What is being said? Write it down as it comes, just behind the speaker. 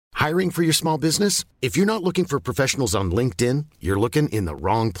Hiring for your small business? If you're not looking for professionals on LinkedIn, you're looking in the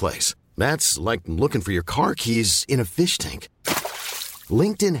wrong place. That's like looking for your car keys in a fish tank.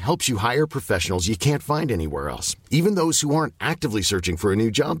 LinkedIn helps you hire professionals you can't find anywhere else, even those who aren't actively searching for a new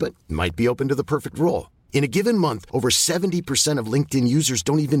job but might be open to the perfect role. In a given month, over 70% of LinkedIn users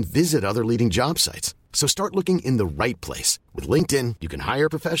don't even visit other leading job sites. So start looking in the right place. With LinkedIn, you can hire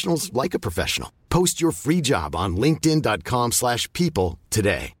professionals like a professional. Post your free job on linkedin.com/people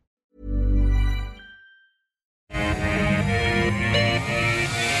today.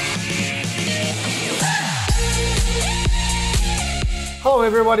 Hello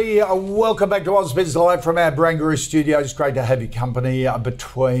everybody, welcome back to AusBiz Live from our Barangaroo studios. Great to have your company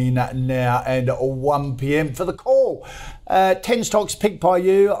between now and 1pm for the call. 10 stocks picked by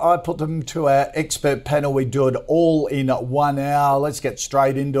you. I put them to our expert panel. We do it all in 1 hour. Let's get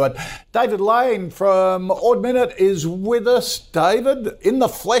straight into it. David Lane from Ord Minnett is with us. David, in the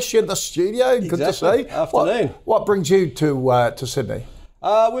flesh in the studio. Good to see. Afternoon. What brings you to Sydney?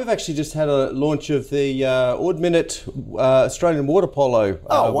 We've actually just had a launch of the Ord Minnett Australian Water Polo.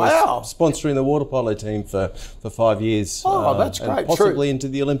 Oh, wow. We're sponsoring the water polo team for 5 years. Oh, that's great. And possibly into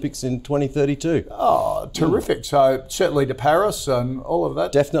the Olympics in 2032. Oh, terrific. So certainly to Paris and all of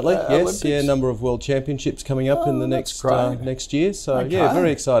that. Definitely, yes. Olympics. Yeah, a number of world championships coming up in the next year. So, Okay. yeah, very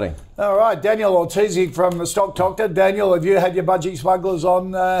exciting. All right, Daniel Ortizi from the Stock Doctor. Daniel, have you had your budgie smugglers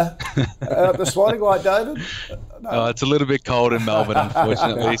on this morning like David? No, it's a little bit cold in Melbourne,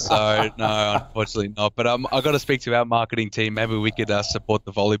 unfortunately. So, no, unfortunately not. But I've got to speak to our marketing team. Maybe we could support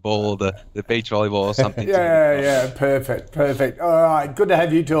the volleyball or the beach volleyball or something. Yeah, perfect. All right, good to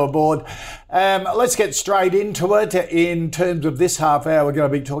have you two aboard. Let's get straight into it. In terms of this half hour, we're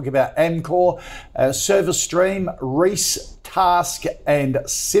going to be talking about Amcor, Service Stream, Reece, Task and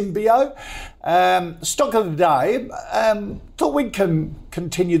Symbio. Stock of the day, thought we can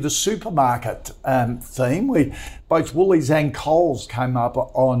continue the supermarket theme. Both Woolies and Coles came up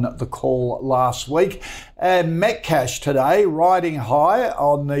on the call last week. Metcash today riding high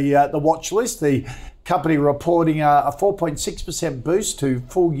on the watch list. The company reporting a 4.6% boost to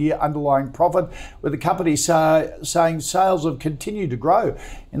full-year underlying profit, with the company saying sales have continued to grow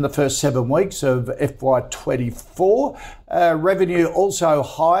in the first 7 weeks of FY24. Revenue also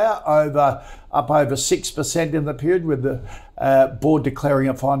higher, up over 6% in the period, with the board declaring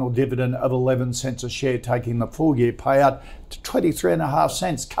a final dividend of 11 cents a share, taking the full-year payout to 23.5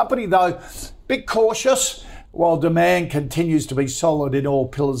 cents. Company, though, a bit cautious. While demand continues to be solid in all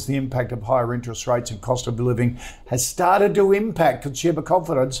pillars, the impact of higher interest rates and cost of living has started to impact consumer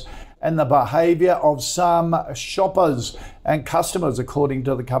confidence and the behaviour of some shoppers and customers, according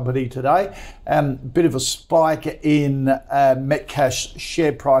to the company today. Bit of a spike in Metcash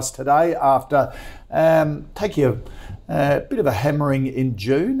share price today after taking a bit of a hammering in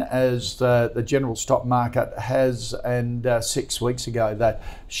June, as the general stock market has, and 6 weeks ago that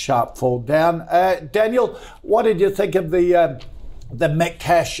sharp fall down. Daniel, what did you think of the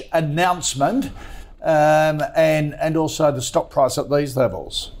Metcash announcement and also the stock price at these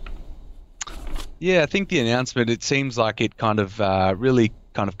levels? Yeah, I think the announcement, it seems like it kind of really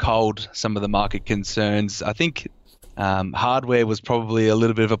kind of culled some of the market concerns. I think hardware was probably a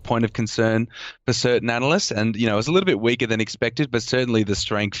little bit of a point of concern for certain analysts, and it was a little bit weaker than expected, but certainly the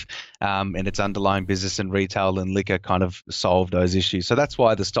strength in its underlying business and retail and liquor kind of solved those issues. So that's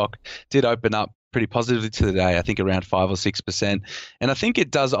why the stock did open up pretty positively today, I think around 5 or 6%. And I think it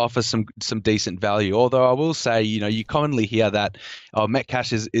does offer some decent value. Although I will say, you commonly hear that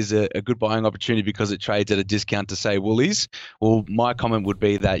Metcash is a good buying opportunity because it trades at a discount to, say, Woolies. Well, my comment would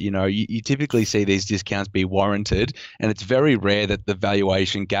be that, you typically see these discounts be warranted, and it's very rare that the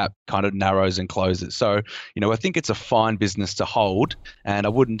valuation gap kind of narrows and closes. So, I think it's a fine business to hold, and I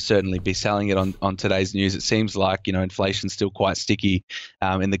wouldn't certainly be selling it on today's news. It seems like, inflation's still quite sticky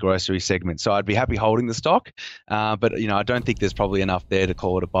in the grocery segment. So I'd be happy holding the stock, but I don't think there's probably enough there to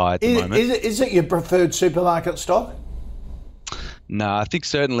call it a buy at the moment. Is it your preferred supermarket stock? No, I think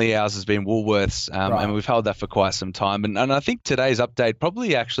certainly ours has been Woolworths, and we've held that for quite some time. And I think today's update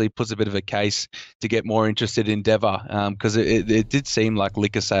probably actually puts a bit of a case to get more interested in Endeavour, because it did seem like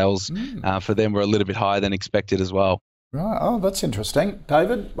liquor sales for them were a little bit higher than expected as well. Right. Oh, that's interesting.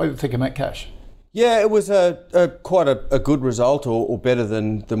 David, what do you think of Metcash? Yeah, it was quite a good result, or better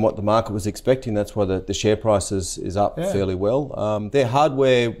than what the market was expecting. That's why the share price is up fairly well. Their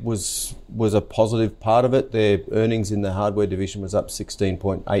hardware was a positive part of it. Their earnings in the hardware division was up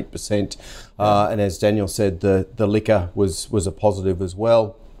 16.8%. And as Daniel said, the liquor was a positive as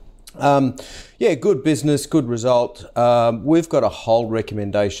well. Good business, good result. We've got a hold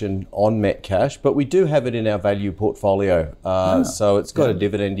recommendation on Metcash, but we do have it in our value portfolio. So it's got a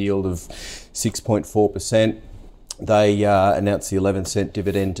dividend yield of 6.4%. They announced the 11-cent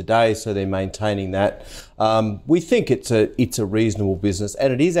dividend today, so they're maintaining that. We think it's a reasonable business,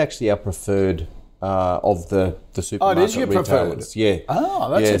 and it is actually our preferred of the supermarket it is your retailers. preferred? Yeah. Oh,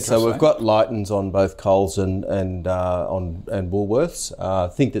 that's interesting. So we've got Lightons on both Coles and Woolworths. I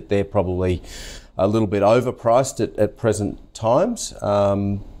think that they're probably a little bit overpriced at present times.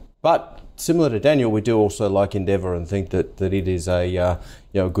 But similar to Daniel, we do also like Endeavour and think that it is a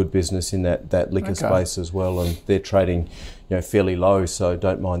good business in that liquor space as well, and they're trading fairly low, so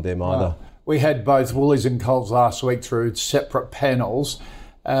don't mind them either. We had both Woolies and Coles last week through separate panels.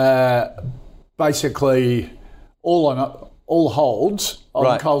 Basically, all holds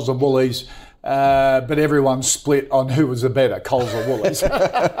on Coles and Woolies, but everyone split on who was the better, Coles or Woolies.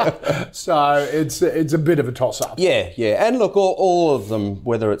 So it's a bit of a toss-up. Yeah. And look, all of them,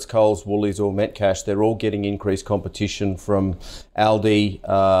 whether it's Coles, Woolies or Metcash, they're all getting increased competition from Aldi.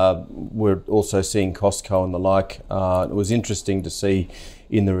 We're also seeing Costco and the like. It was interesting to see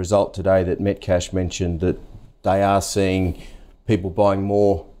in the result today that Metcash mentioned that they are seeing people buying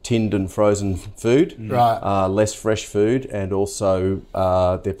more tinned and frozen food, less fresh food, and also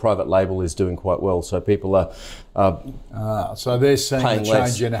their private label is doing quite well. So people are so they're seeing a change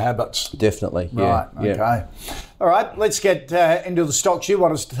less. in habits. Definitely, Right, okay. All right, let's get into the stocks you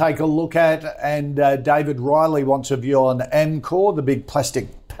want us to take a look at. And David Riley wants a view on Amcor, the big plastic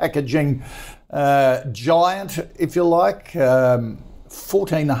packaging giant, if you like.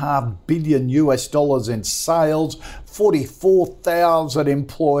 $14.5 billion in sales, 44,000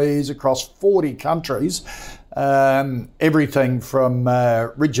 employees across 40 countries. Everything from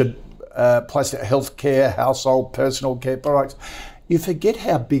rigid plastic healthcare, household, personal care products. You forget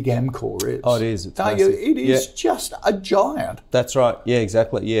how big Amcor is. Oh, it is. It's Don't massive. you? It is just a giant. That's right. Yeah,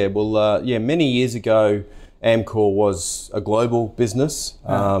 exactly. Yeah. Well, many years ago, Amcor was a global business.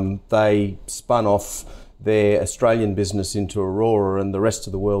 They spun off their Australian business into Aurora, and the rest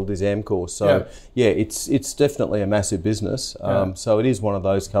of the world is Amcor. So it's definitely a massive business. So it is one of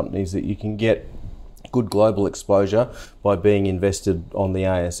those companies that you can get good global exposure by being invested on the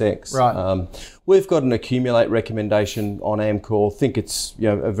ASX. Right. We've got an accumulate recommendation on Amcor. Think it's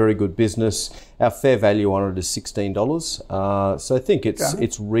a very good business. Our fair value on it is $16. So I think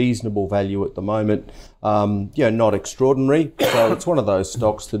it's reasonable value at the moment. Not extraordinary. So it's one of those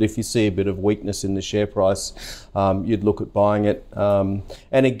stocks that if you see a bit of weakness in the share price, you'd look at buying it. And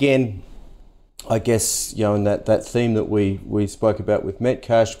again, I guess, in that theme that we spoke about with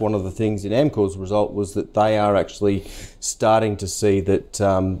Metcash, one of the things in Amcor's result was that they are actually starting to see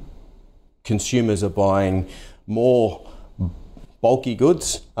that consumers are buying more bulky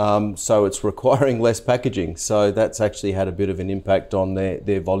goods, so it's requiring less packaging. So that's actually had a bit of an impact on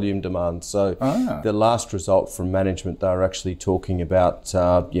their volume demand. So the last result from management, they're actually talking about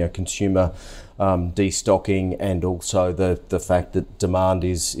consumer destocking, and also the fact that demand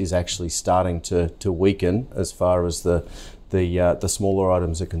is actually starting to weaken as far as the smaller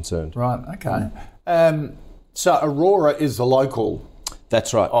items are concerned. Right. Okay. So Aurora is the local.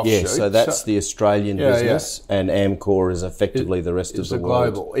 That's right. Offshoot. Yeah. So that's the Australian business, and Amcor is effectively the rest of the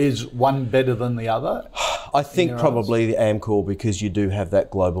world. Global. Is one better than the other? I think probably the Amcor, because you do have that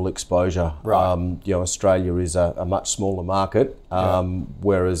global exposure. Right. Australia is a much smaller market,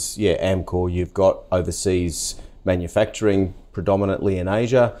 whereas Amcor, you've got overseas manufacturing predominantly in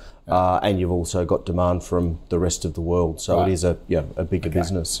Asia, and you've also got demand from the rest of the world. So it is a bigger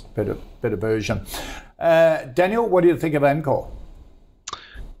business. Better version. Daniel, what do you think of Amcor?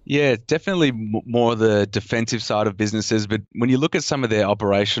 Yeah, definitely more the defensive side of businesses. But when you look at some of their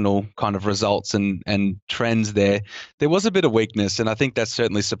operational kind of results and trends there was a bit of weakness. And I think that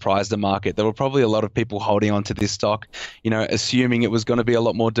certainly surprised the market. There were probably a lot of people holding on to this stock, assuming it was going to be a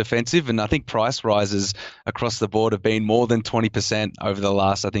lot more defensive. And I think price rises across the board have been more than 20% over the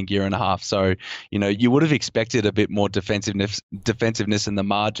last, year and a half. So, you would have expected a bit more defensiveness in the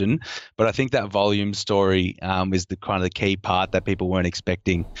margin. But I think that volume story is the kind of the key part that people weren't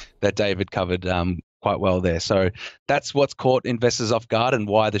expecting, that David covered quite well there. So that's what's caught investors off guard and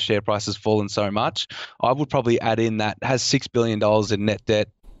why the share price has fallen so much. I would probably add in that it has $6 billion in net debt,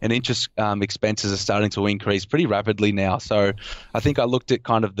 and interest expenses are starting to increase pretty rapidly now. So I think I looked at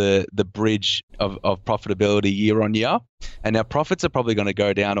kind of the bridge of profitability year on year, and our profits are probably going to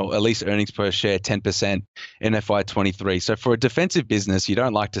go down, or at least earnings per share 10% in FY23. So for a defensive business, you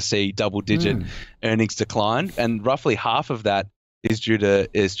don't like to see double-digit earnings decline, and roughly half of that is due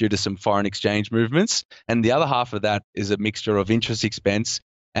to some foreign exchange movements, and the other half of that is a mixture of interest expense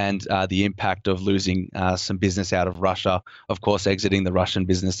and the impact of losing some business out of Russia, of course, exiting the Russian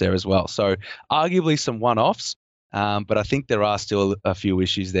business there as well. So arguably some one-offs, but I think there are still a few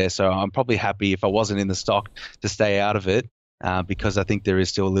issues there. So I'm probably happy if I wasn't in the stock to stay out of it because I think there is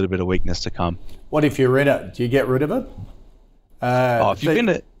still a little bit of weakness to come. What if you're in it? Do you get rid of it? If you've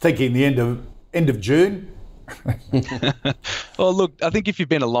been thinking the end of June. Well, look, I think if you've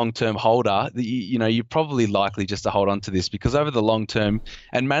been a long-term holder, you're probably likely just to hold on to this because over the long term,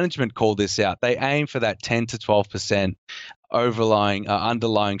 and management called this out, they aim for that 10 to 12%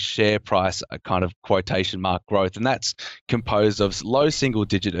 underlying share price kind of quotation mark growth, and that's composed of low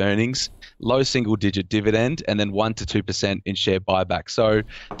single-digit earnings, low single-digit dividend, and then 1 to 2% in share buyback. So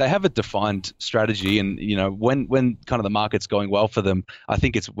they have a defined strategy, and when kind of the market's going well for them, I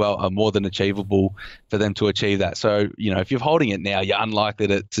think it's more than achievable for them to achieve that. So if you're holding it now, you're unlikely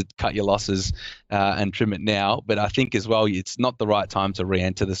to cut your losses and trim it now. But I think as well, it's not the right time to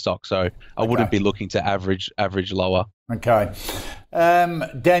re-enter the stock. So I wouldn't be looking to average lower. Okay.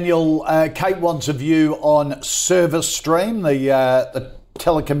 Daniel, Kate wants a view on ServiceStream, the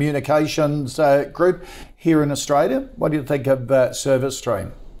telecommunications group here in Australia. What do you think of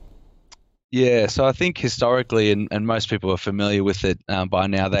ServiceStream? Yeah, so I think historically, and most people are familiar with it by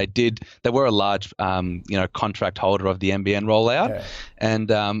now, they were a large, contract holder of the NBN rollout. Yeah.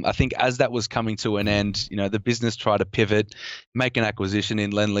 And I think as that was coming to an end, the business tried to pivot, make an acquisition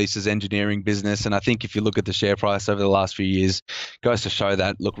in Lendlease's engineering business. And I think if you look at the share price over the last few years, it goes to show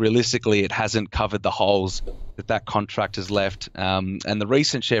that, look, realistically, it hasn't covered the holes that contract has left. And the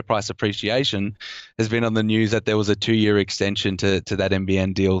recent share price appreciation has been on the news that there was a 2-year extension to that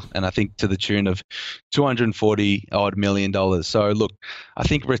NBN deal, and I think to the tune of $240 million. So look, I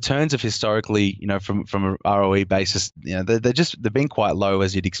think returns have historically, from a ROE basis, they've been quite low,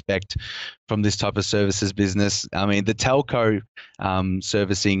 as you'd expect from this type of services business. I mean, the telco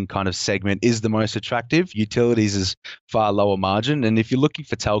servicing kind of segment is the most attractive. Utilities is far lower margin, and if you're looking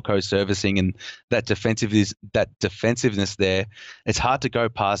for telco servicing and that defensiveness there, it's hard to go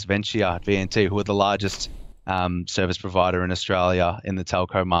past Ventia, VNT, who are the largest service provider in Australia in the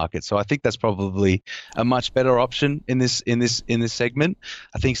telco market. So I think that's probably a much better option in this segment.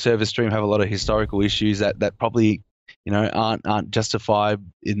 I think ServiceStream have a lot of historical issues that probably aren't justified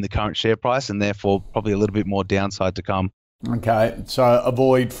in the current share price, and therefore probably a little bit more downside to come. Okay, so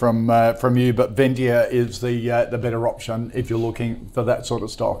avoid from you, but Ventia is the better option if you're looking for that sort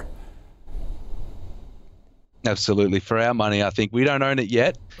of stock. Absolutely. For our money, I think we don't own it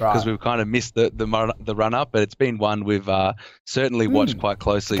yet because we've kind of missed the run up, but it's been one we've certainly watched quite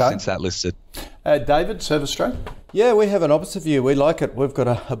closely since that listed. David, ServiceStream? Yeah, we have an opposite view. We like it. We've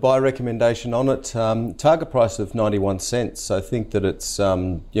got a buy recommendation on it. Target price of 91 cents. I think that it's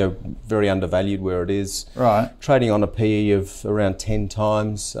very undervalued where it is. Right. Trading on a PE of around 10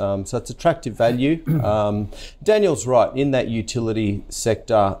 times. So it's attractive value. Daniel's right. In that utility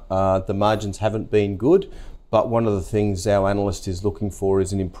sector, the margins haven't been good. But one of the things our analyst is looking for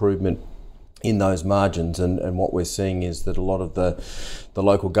is an improvement in those margins, and what we're seeing is that a lot of the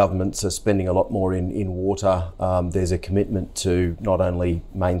local governments are spending a lot more in water. There's a commitment to not only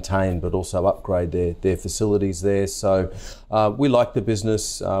maintain but also upgrade their facilities there. So we like the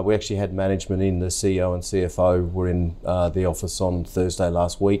business. We actually had management in, the CEO and CFO were in the office on Thursday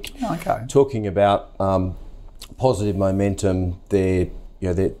last week, talking about positive momentum.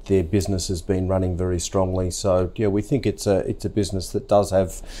 Their business has been running very strongly, so we think it's a business that does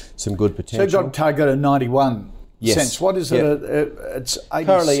have some good potential. So you've got a target of 91 cents. What is it? It's 86?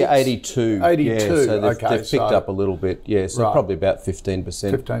 Currently 82. 82. Yeah, so they've picked up a little bit. Yeah, so probably about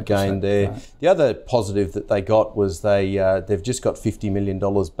 15% gain there. Right. The other positive that they got was they've just got $50 million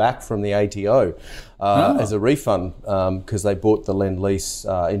back from the ATO as a refund because they bought the Lendlease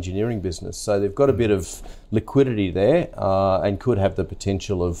engineering business. So they've got a bit of liquidity there and could have the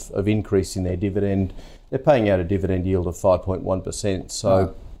potential of increasing their dividend. They're paying out a dividend yield of 5.1%.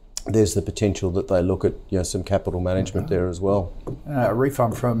 So there's the potential that they look at some capital management there as well. A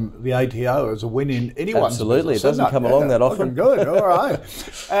refund from the ATO is a win in anyone's Absolutely, business, it doesn't come along that often. Good, all right.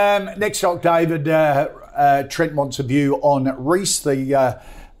 Next stock, David, Trent wants a view on Reece, the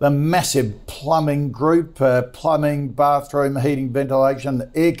massive plumbing group, plumbing, bathroom, heating,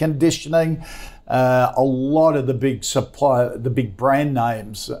 ventilation, air conditioning. A lot of the big brand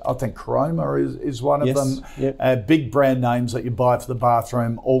names, I think Chroma is one of them. Yep. Big brand names that you buy for the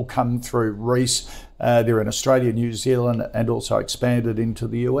bathroom all come through Reece. They're in Australia, New Zealand, and also expanded into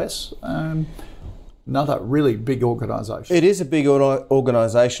the US. Another really big organisation. It is a big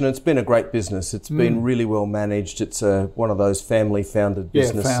organisation. It's been a great business. It's been really well managed. It's one of those family-founded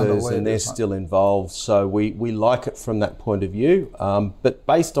businesses, and they're still involved. So we like it from that point of view. But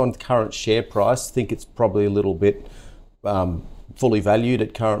based on current share price, I think it's probably a little bit fully valued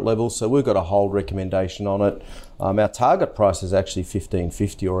at current levels. So we've got a hold recommendation on it. Our target price is actually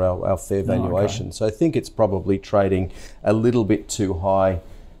 $15.50, or our fair valuation. So I think it's probably trading a little bit too high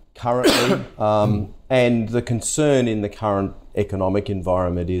currently, and the concern in the current economic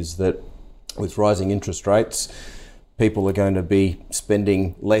environment is that with rising interest rates, people are going to be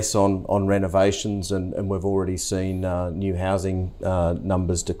spending less on renovations, and we've already seen new housing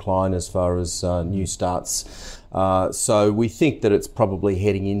numbers decline as far as new starts. So we think that it's probably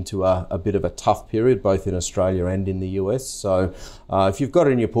heading into a bit of a tough period, both in Australia and in the US. So if you've got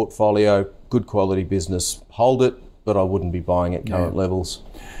it in your portfolio, good quality business, hold it, but I wouldn't be buying at current levels.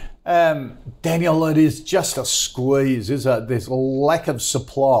 Daniel, it is just a squeeze, is it? There's a lack of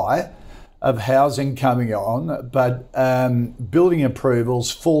supply of housing coming on, but building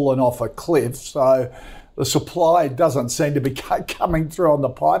approvals fallen off a cliff, so the supply doesn't seem to be coming through on the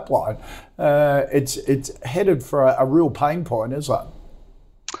pipeline. It's headed for a real pain point, isn't it?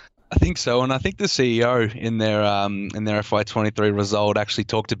 I think so, and I think the CEO in their FY23 result actually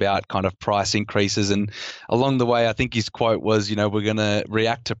talked about kind of price increases, and along the way, I think his quote was, we're going to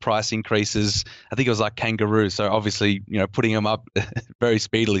react to price increases. I think it was like kangaroos, so obviously, putting them up very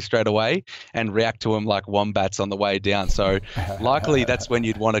speedily straight away, and react to them like wombats on the way down. So likely that's when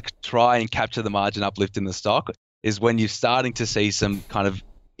you'd want to try and capture the margin uplift in the stock, is when you're starting to see some kind of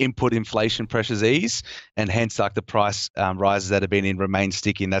input inflation pressures ease, and hence like the price rises that have been in remain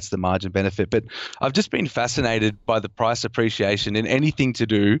sticky, and that's the margin benefit. But I've just been fascinated by the price appreciation in anything to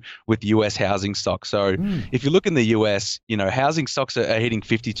do with US housing stocks. So if you look in the US, housing stocks are hitting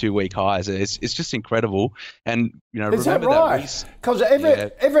 52-week highs. It's just incredible. And is remember that right? Because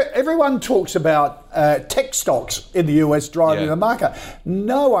everyone talks about tech stocks in the US driving the market.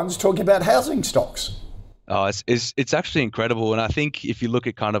 No one's talking about housing stocks. Oh, it's actually incredible. And I think if you look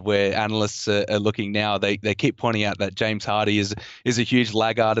at kind of where analysts are looking now, they keep pointing out that James Hardie is a huge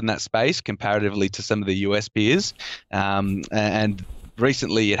laggard in that space comparatively to some of the US peers. And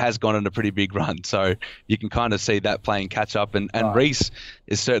recently it has gone on a pretty big run. So you can kind of see that playing catch up. And Reece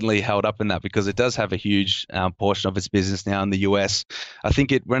is certainly held up in that, because it does have a huge portion of its business now in the US. I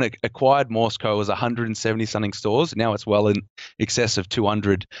think when it acquired Morsco, it was 170 something stores. Now it's well in excess of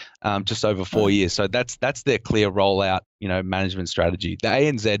 200, just over 4 years. So that's their clear rollout, management strategy. The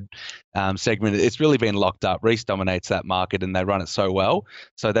ANZ segment, it's really been locked up. Reece dominates that market, and they run it so well.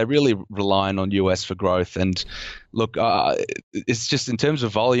 So they're really relying on US for growth. And look, it's just in terms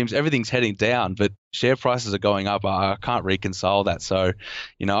of volumes, everything's heading down, but share prices are going up. I can't reconcile that. So,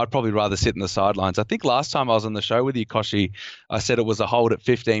 I'd probably rather sit in the sidelines. I think last time I was on the show with you, Koshi, I said it was a hold at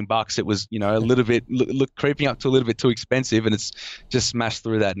 $15. It was, a little bit creeping up to a little bit too expensive, and it's just smashed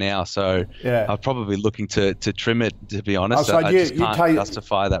through that now. So I'm probably looking to trim it, to be honest. So I just can't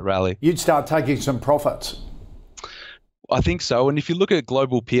justify that rally. You'd start taking some profits. I think so. And if you look at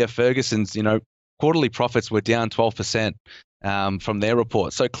global peer Ferguson's, quarterly profits were down 12%. From their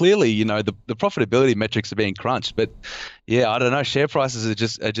report. So clearly, the profitability metrics are being crunched. But I don't know. Share prices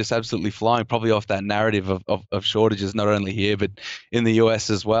are just absolutely flying, probably off that narrative of shortages, not only here but in the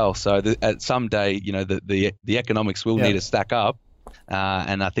US as well. So at some day, the economics will need to stack up,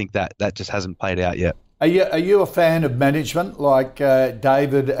 and I think that just hasn't played out yet. Are you a fan of management like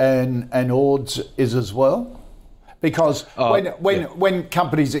David and Ords is as well? Because when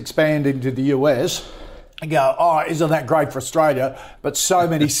companies expand into the US, go, isn't that great for Australia? But so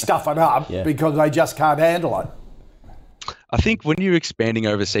many stuff it up because they just can't handle it. I think when you're expanding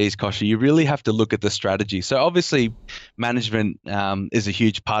overseas, Koshi, you really have to look at the strategy. So obviously management is a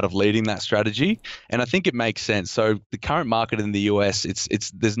huge part of leading that strategy, and I think it makes sense. So the current market in the US,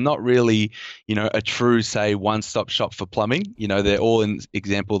 there's not really, a true, say, one-stop shop for plumbing. They're all in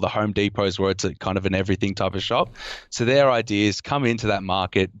example, the Home Depots, where it's a kind of an everything type of shop. So their idea is come into that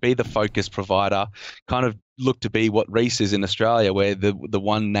market, be the focused provider, kind of look to be what Reece is in Australia, where the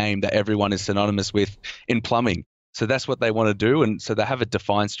one name that everyone is synonymous with in plumbing. So that's what they want to do. And so they have a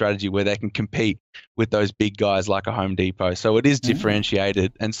defined strategy where they can compete with those big guys like a Home Depot. So it is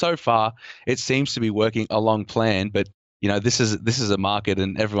differentiated. And so far, it seems to be working along plan. But, this is a market,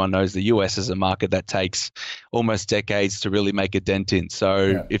 and everyone knows the US is a market that takes almost decades to really make a dent in.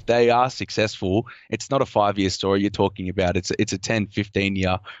 So if they are successful, it's not a 5-year story you're talking about. It's a 10,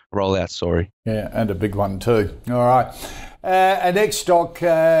 15-year rollout story. Yeah, and a big one too. All right. Our next stock,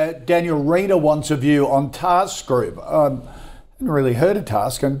 Daniel Rena wants a view on Task Group. I hadn't really heard of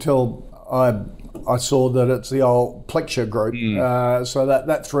Task until I saw that it's the old Plexure Group, so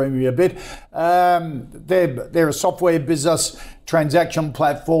that threw me a bit. They're a software business, transaction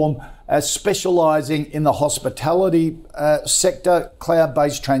platform, specialising in the hospitality sector,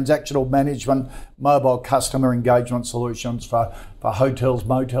 cloud-based transactional management, mobile customer engagement solutions for hotels,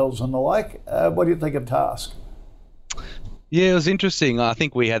 motels and the like. What do you think of Task? Yeah, it was interesting. I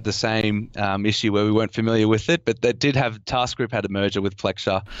think we had the same issue where we weren't familiar with it, but they did have Task Group had a merger with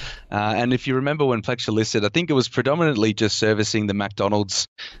Plexure. And if you remember when Plexure listed, I think it was predominantly just servicing the McDonald's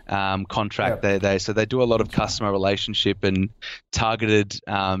contract. Yep. So they do a lot of customer relationship and targeted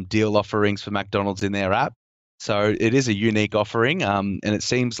deal offerings for McDonald's in their app. So it is a unique offering, and it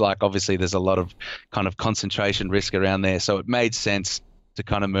seems like obviously there's a lot of kind of concentration risk around there. So it made sense to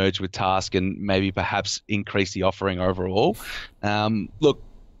kind of merge with Task and maybe perhaps increase the offering overall. Look,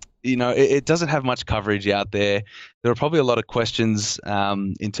 it doesn't have much coverage out there. There are probably a lot of questions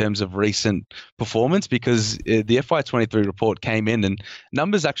in terms of recent performance because the FY23 report came in and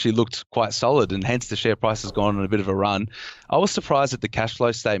numbers actually looked quite solid, and hence the share price has gone on a bit of a run. I was surprised at the cash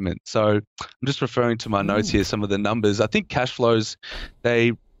flow statement. So I'm just referring to my notes here, some of the numbers. I think cash flows,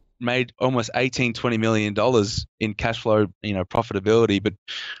 they made almost $18-20 million in cash flow, profitability. But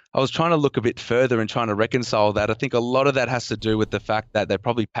I was trying to look a bit further and trying to reconcile that. I think a lot of that has to do with the fact that they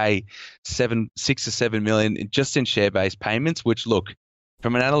probably pay $6 to $7 million just in share-based payments, which, look,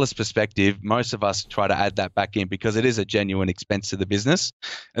 from an analyst perspective, most of us try to add that back in because it is a genuine expense to the business.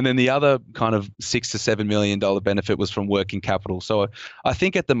 And then the other kind of $6 to $7 million benefit was from working capital. So I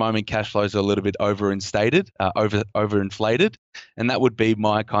think at the moment cash flows are a little bit overinflated, and that would be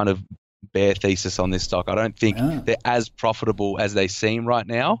my kind of bear thesis on this stock. I don't think they're as profitable as they seem right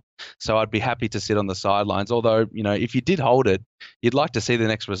now. So I'd be happy to sit on the sidelines. Although, if you did hold it, you'd like to see the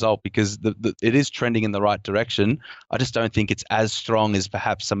next result because it is trending in the right direction. I just don't think it's as strong as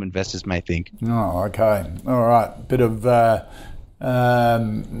perhaps some investors may think. Oh, okay. All right. Bit of,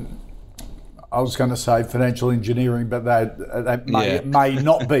 I was going to say financial engineering, but that may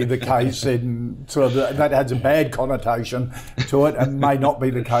not be the case. In sort of that has a bad connotation to it, and may not be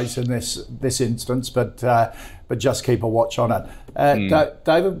the case in this instance. But just keep a watch on it.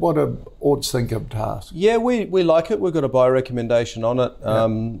 David, what do odds think of Task? Yeah, we like it. We've got a buy recommendation on it.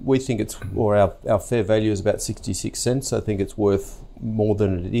 We think our fair value is about 66 cents. I think it's worth more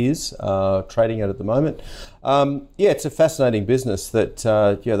than it is trading at the moment. It's a fascinating business that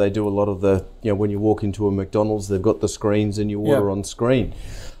they do a lot of the, when you walk into a McDonald's, they've got the screens and you order on screen.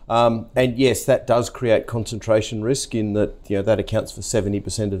 And yes, that does create concentration risk in that, that accounts for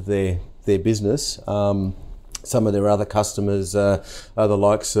 70% of their business. Some of their other customers are the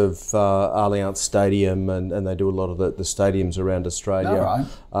likes of Allianz Stadium, and they do a lot of the stadiums around Australia.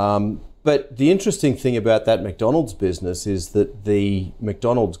 All right. But the interesting thing about that McDonald's business is that the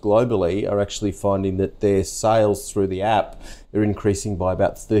McDonald's globally are actually finding that their sales through the app are increasing by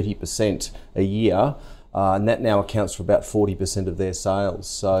about 30% a year. And that now accounts for about 40% of their sales.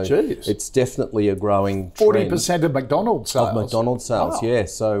 So it's definitely a growing trend. 40% of McDonald's sales? Of McDonald's sales, wow. Yeah.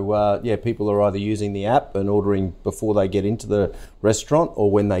 So, people are either using the app and ordering before they get into the restaurant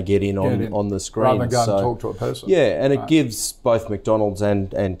or when they get in on the screen. Rather than go and talk to a person. Yeah, and it gives both McDonald's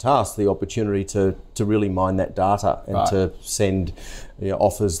and Task the opportunity to really mine that data and to send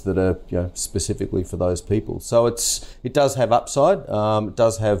offers that are specifically for those people. So it does have upside. It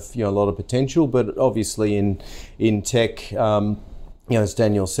does have a lot of potential, but obviously in tech, as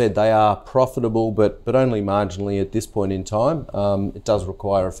Daniel said, they are profitable, but only marginally at this point in time. It does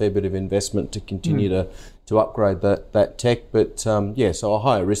require a fair bit of investment to continue to upgrade that tech. But so a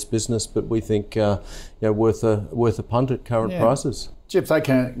higher risk business, but we think worth a punt at current prices. If they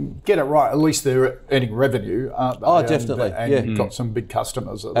can get it right, at least they're earning revenue, aren't they? Oh, definitely. And you've got some big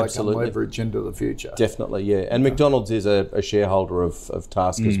customers that they can leverage into the future. Definitely, yeah. And McDonald's is a shareholder of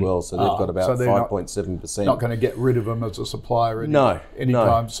Task as well, so they've got about 5.7%. Not going to get rid of them as a supplier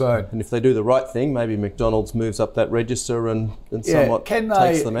anytime soon. And if they do the right thing, maybe McDonald's moves up that register and somewhat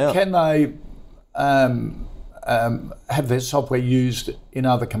takes them out. Can they have their software used in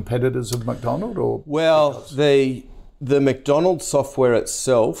other competitors of McDonald's? Or The McDonald's software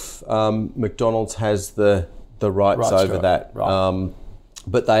itself, McDonald's has the rights over that. Right.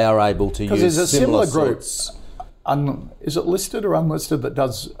 But they are able to use there's a similar group. sorts. Is it listed or unlisted that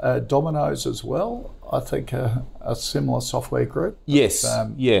does Domino's as well? I think a similar software group. Yes,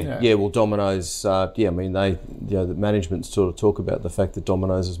 Well, Domino's, I mean, the management sort of talk about the fact that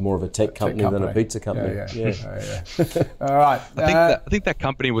Domino's is more of a tech company than a pizza company. Yeah. All right. I think that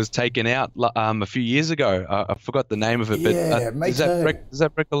company was taken out a few years ago. I forgot the name of it, but me is that too.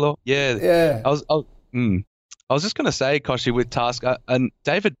 Breck the Law? Yeah. Yeah. I was just going to say, Koshi, with Task, and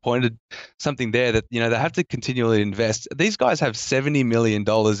David pointed something there that, they have to continually invest. These guys have $70 million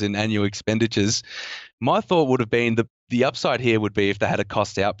in annual expenditures. My thought would have been the upside here would be if they had a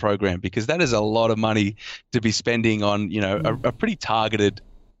cost out program, because that is a lot of money to be spending on, a pretty targeted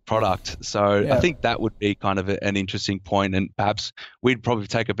product. So I think that would be kind of an interesting point, and perhaps we'd probably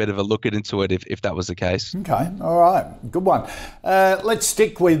take a bit of a look into it if that was the case. Okay, all right, good one. Let's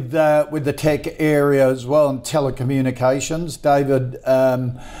stick with the tech area as well, and telecommunications. David,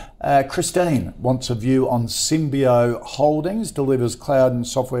 Christine wants a view on Symbio Holdings, delivers cloud and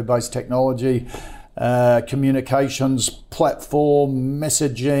software-based technology, communications platform,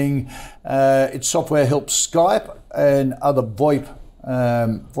 messaging. Its software helps Skype and other VoIP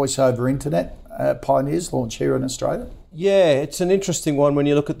voice over internet pioneers launch here in Australia. Yeah, it's an interesting one. When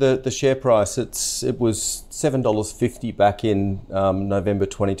you look at the share price, it was $7.50 back in November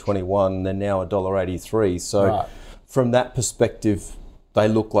 2021. They're now $1.83. So from that perspective, they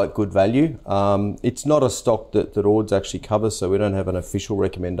look like good value. It's not a stock that Ords actually covers, so we don't have an official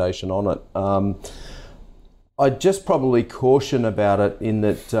recommendation on it. I'd just probably caution about it in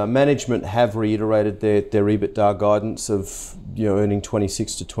that management have reiterated their EBITDA guidance of earning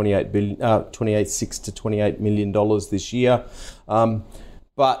 $26 to $28 million this year,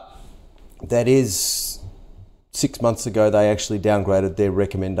 but that is 6 months ago they actually downgraded their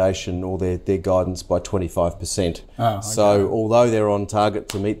recommendation or their guidance by 25%. Oh, okay. So although they're on target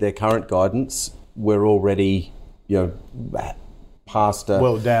to meet their current guidance, we're already past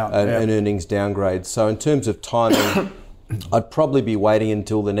an earnings downgrade. So in terms of timing, I'd probably be waiting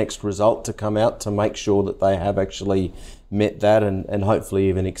until the next result to come out to make sure that they have actually met that and hopefully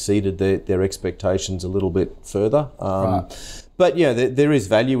even exceeded their expectations a little bit further. But there is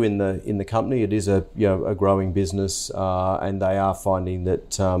value in the company. It is a growing business, and they are finding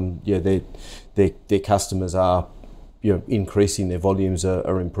that their customers are increasing, their volumes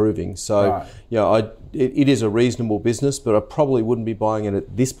are improving. So it is a reasonable business, but I probably wouldn't be buying it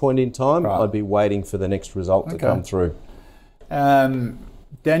at this point in time. I'd be waiting for the next result to come through.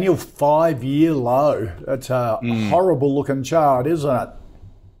 Daniel, 5-year low. That's a horrible looking chart, isn't it?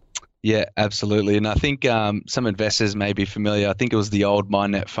 Yeah, absolutely. And I think some investors may be familiar. I think it was the old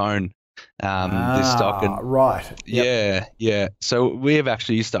MyNet phone. This stock. And, right. Yep. Yeah. So we have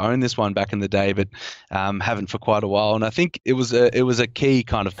actually used to own this one back in the day, but haven't for quite a while. And I think it was a key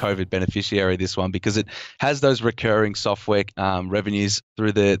kind of COVID beneficiary, this one, because it has those recurring software revenues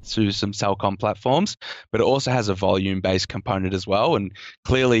through some telecom platforms, but it also has a volume-based component as well. And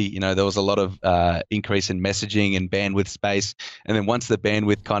clearly, there was a lot of increase in messaging and bandwidth space. And then once the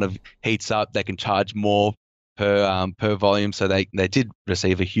bandwidth kind of heats up, they can charge more per volume. So they did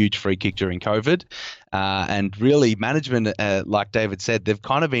receive a huge free kick during COVID. And really management, like David said, they've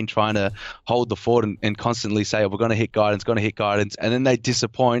kind of been trying to hold the fort and constantly say, we're going to hit guidance. And then they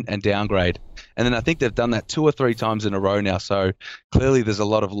disappoint and downgrade. And then I think they've done that 2 or 3 times in a row now. So clearly there's a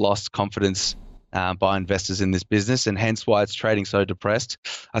lot of lost confidence by investors in this business, and hence why it's trading so depressed.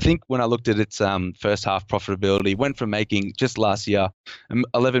 I think when I looked at its first half profitability, went from making just last year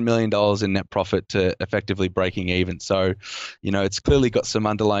 $11 million in net profit to effectively breaking even. So, it's clearly got some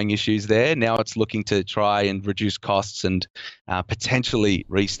underlying issues there. Now it's looking to try and reduce costs and potentially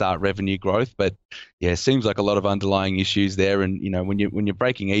restart revenue growth. But yeah, it seems like a lot of underlying issues there. And when you're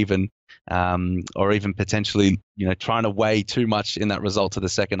breaking even, or even potentially trying to weigh too much in that result to the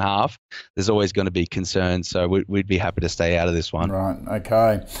second half, there's always going to be concerns. So we'd be happy to stay out of this one. Right.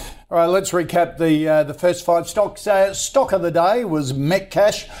 Okay. All right. Let's recap the first 5 stocks. Stock of the day was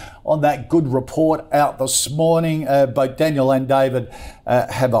Metcash on that good report out this morning. Both Daniel and David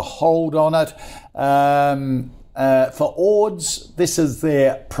have a hold on it. For Ords, this is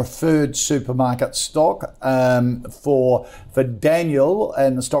their preferred supermarket stock. For Daniel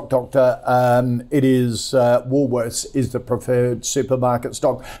and the Stock Doctor, it is Woolworths is the preferred supermarket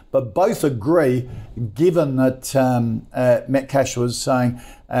stock. But both agree, given that Metcash was saying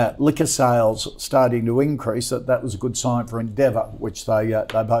liquor sales starting to increase, that was a good sign for Endeavour, which they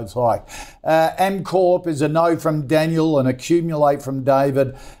both like. Amcorp is a no from Daniel and Accumulate from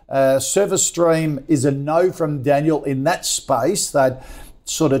David. Service Stream is a no from Daniel in that space, that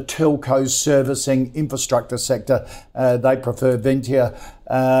sort of telco servicing infrastructure sector. They prefer Ventia.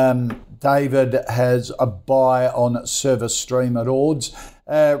 David has a buy on Service Stream at Ords.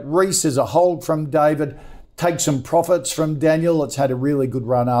 Reece is a hold from David. Take some profits from Daniel. It's had a really good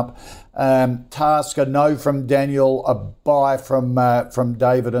run up. Task, a no from Daniel, a buy from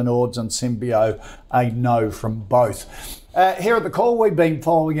David and Ords, and Symbio, a no from both. Here at the call, we've been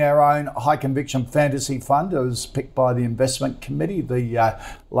following our own high conviction fantasy fund as picked by the investment committee. The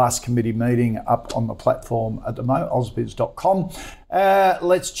last committee meeting up on the platform at the moment, ausbiz.com.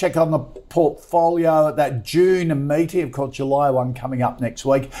 Let's check on the portfolio at that June meeting. Of course, July one coming up next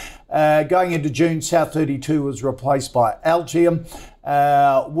week. Going into June, South32 was replaced by Altium.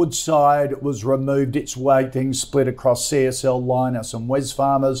 Woodside was removed, its weighting split across CSL, Lynas and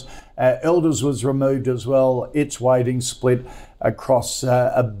Wesfarmers. Elders was removed as well, its weighting split across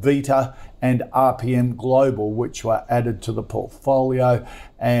Avita and RPM Global, which were added to the portfolio,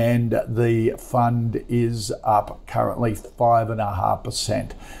 and the fund is up currently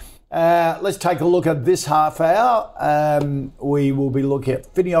 5.5%. Let's take a look at this half hour. We will be looking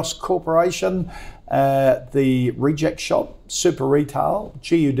at Fineos Corporation, the Reject Shop, Super Retail,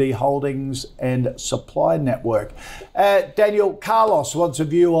 GUD Holdings and Supply Network. Daniel, Carlos wants a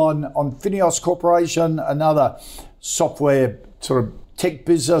view on Fineos Corporation, another software sort of tech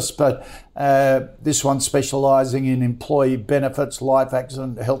business, but this one specialising in employee benefits, life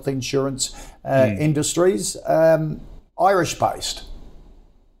accident, health insurance industries, Irish-based.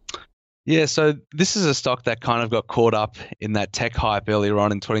 Yeah, so this is a stock that kind of got caught up in that tech hype earlier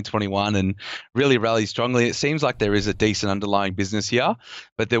on in 2021 and really rallied strongly. It seems like there is a decent underlying business here,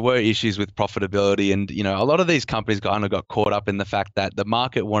 but there were issues with profitability. And, you know, a lot of these companies kind of got caught up in the fact that the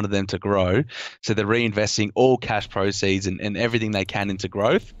market wanted them to grow. So they're reinvesting all cash proceeds and everything they can into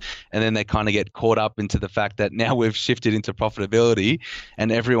growth. And then they kind of get caught up into the fact that now we've shifted into profitability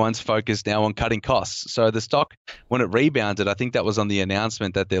and everyone's focused now on cutting costs. So the stock, when it rebounded, I think that was on the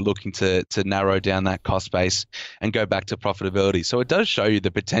announcement that they're looking to narrow down that cost base and go back to profitability. So it does show you the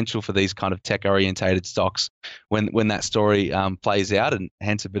potential for these kind of tech-orientated stocks when that story plays out, and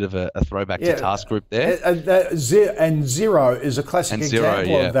hence a bit of a throwback to Task Group there. And Xero is a classic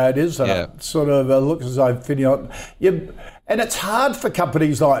example of that, isn't it? Sort of looks as though Fineos... And it's hard for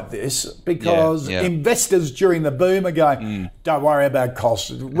companies like this because investors during the boom are going, don't worry about costs,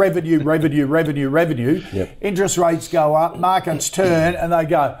 revenue. Yep. Interest rates go up, markets turn, and they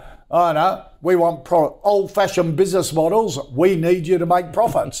go, oh no, we want old-fashioned business models. We need you to make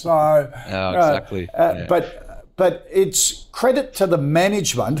profits. So, exactly. But it's credit to the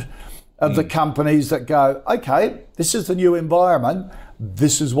management of the companies that go, okay, this is the new environment.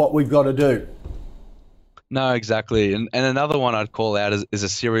 This is what we've got to do. No, exactly. And another one I'd call out is a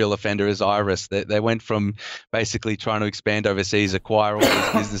serial offender is Iress. They went from basically trying to expand overseas, acquire all these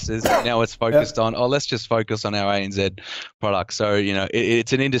businesses. Now it's focused on, let's just focus on our ANZ products. So, you know,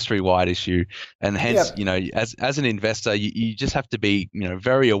 it's an industry-wide issue. And hence, you know, as an investor, you just have to be, you know,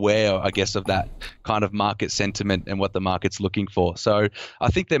 very aware, I guess, of that kind of market sentiment and what the market's looking for. So I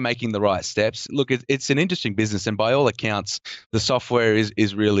think they're making the right steps. Look, it's an interesting business. And by all accounts, the software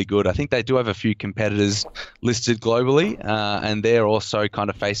is really good. I think they do have a few competitors listed globally, and they're also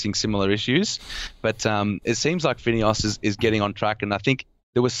kind of facing similar issues. But it seems like Fineos is getting on track, and I think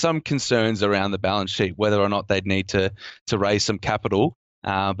there was some concerns around the balance sheet, whether or not they'd need to raise some capital.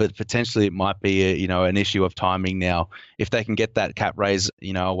 But potentially it might be an issue of timing now. If they can get that cap raise,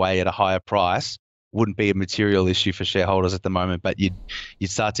 away at a higher price, wouldn't be a material issue for shareholders at the moment, but you'd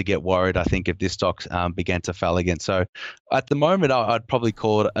start to get worried, I think, if this stock began to fall again. So at the moment, I'd probably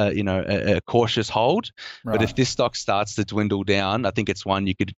call it a cautious hold. Right. But if this stock starts to dwindle down, I think it's one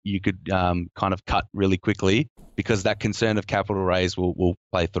you could kind of cut really quickly, because that concern of capital raise will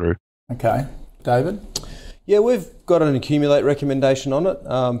play through. Okay, David. Yeah, we've got an accumulate recommendation on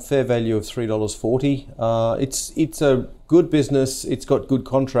it. Fair value of $3.40. It's a good business. It's got good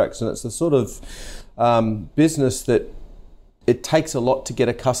contracts, and it's the sort of business that it takes a lot to get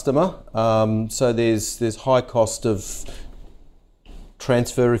a customer. So there's high cost of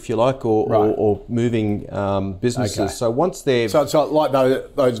transfer, if you like, or moving businesses. Okay. So once they're... So it's like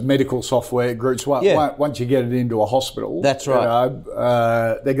those medical software groups. Once you get it into a hospital... That's right.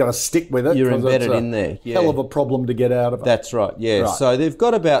 They're going to stick with it. You're embedded in there. Hell of a problem to get out of it. That's right, yeah. Right. So they've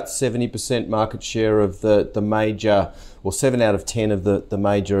got about 70% market share of the major... or 7 out of 10 of the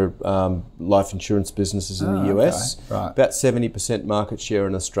major life insurance businesses in the US. Okay. Right. About 70% market share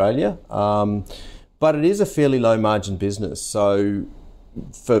in Australia. But it is a fairly low margin business. So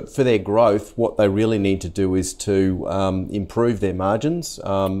for their growth, what they really need to do is to improve their margins.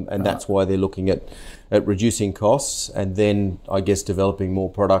 And that's why they're looking at reducing costs and then, I guess, developing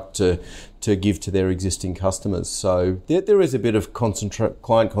more product to give to their existing customers. So there is a bit of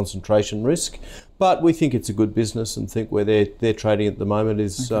client concentration risk. But we think it's a good business and think where they're trading at the moment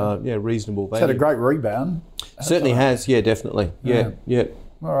is reasonable value. It's had a great rebound. Certainly has, definitely. Yeah.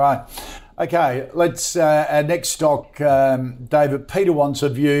 All right. Okay, let's our next stock, David. Peter wants a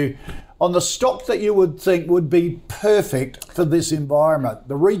view on the stock that you would think would be perfect for this environment.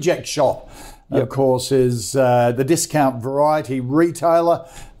 The Reject Shop, of course, is the discount variety retailer.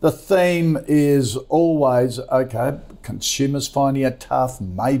 The theme is always, okay, consumers finding it tough,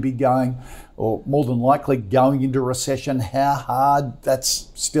 maybe going, or more than likely going into recession. How hard? That's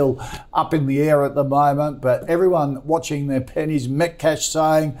still up in the air at the moment, but everyone watching their pennies. Metcash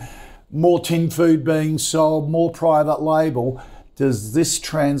saying more tin food being sold, more private label. Does this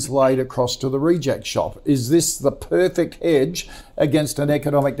translate across to the Reject Shop? Is this the perfect hedge against an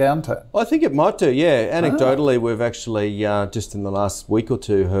economic downturn? I think it might do, yeah. Anecdotally, we've actually just in the last week or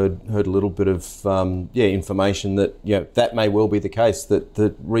two heard a little bit of information that that may well be the case, that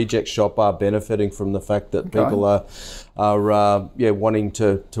the Reject Shop are benefiting from the fact that people are wanting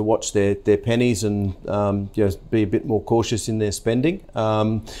to watch their pennies and be a bit more cautious in their spending.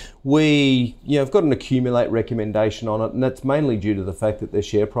 We have got an accumulate recommendation on it, and that's mainly due to the fact that their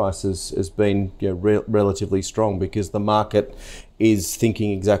share price has been relatively strong, because the market is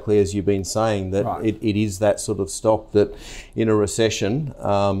thinking exactly as you've been saying, that it is that sort of stock that in a recession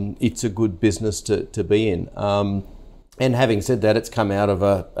it's a good business to be in. And having said that, it's come out of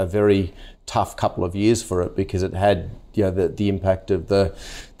a very tough couple of years for it, because it had the impact of the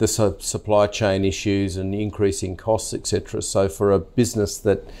supply chain issues and increasing costs, etc. So for a business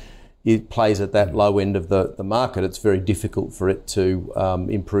that it plays at that low end of the market, it's very difficult for it to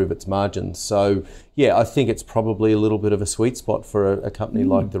improve its margins. So I think it's probably a little bit of a sweet spot for a company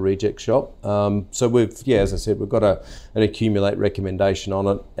like the Reject Shop. So we've, as I said, we've got an accumulate recommendation on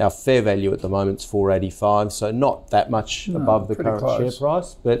it. Our fair value at the moment is $4.85, so not that much above the current share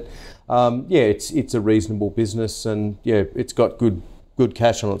price, but it's a reasonable business, and it's got good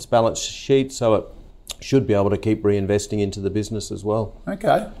cash on its balance sheet, so it should be able to keep reinvesting into the business as well.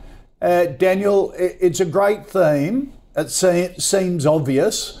 Okay. Daniel, it's a great theme. It seems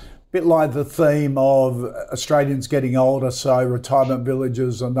obvious, a bit like the theme of Australians getting older, so retirement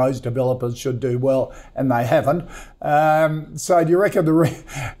villages and those developers should do well, and they haven't. So do you reckon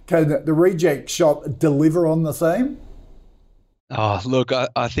can the Reject Shop deliver on the theme? Oh, look,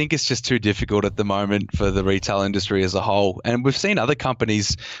 I think it's just too difficult at the moment for the retail industry as a whole. And we've seen other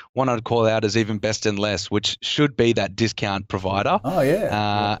companies, one I'd call out as even Best and Less, which should be that discount provider. Oh,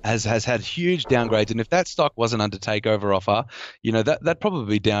 yeah. Has had huge downgrades. And if that stock wasn't under takeover offer, that'd probably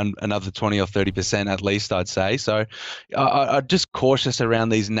be down another 20 or 30% at least, I'd say. So I'm just cautious around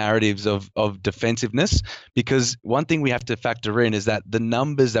these narratives of defensiveness, because one thing we have to factor in is that the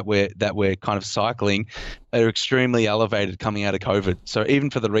numbers that we're kind of cycling are extremely elevated coming out of COVID. So even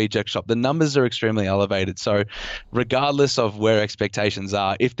for the Reject Shop, the numbers are extremely elevated. So regardless of where expectations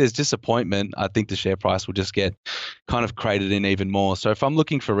are, if there's disappointment, I think the share price will just get kind of cratered in even more. So if I'm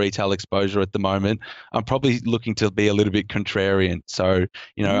looking for retail exposure at the moment, I'm probably looking to be a little bit contrarian. So,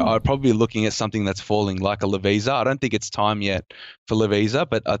 I'd probably be looking at something that's falling like a Lovisa. I don't think it's time yet for Lovisa,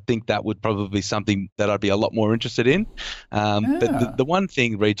 but I think that would probably be something that I'd be a lot more interested in. But the one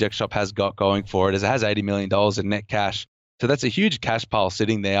thing Reject Shop has got going for it is it has $80 million in net cash. So that's a huge cash pile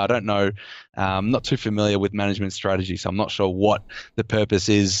sitting there. I don't know, I'm not too familiar with management strategy, so I'm not sure what the purpose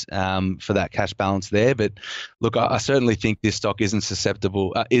is for that cash balance there. But look, I certainly think this stock is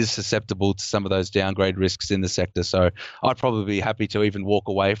susceptible to some of those downgrade risks in the sector. So I'd probably be happy to even walk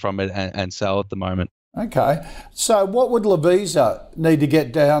away from it and sell at the moment. Okay. So what would Lovisa need to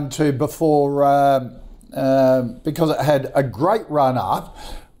get down to before, because it had a great run up,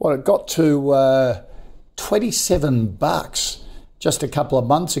 it got to $27 just a couple of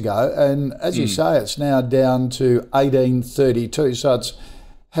months ago, and as you say, it's now down to $18.32. So it's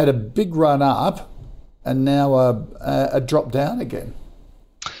had a big run up and now a drop down again.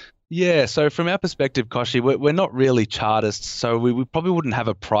 Yeah, so from our perspective, Koshi, we're not really chartists, so we probably wouldn't have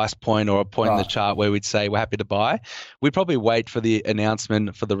a price point or a point in the chart where we'd say we're happy to buy. We'd probably wait for the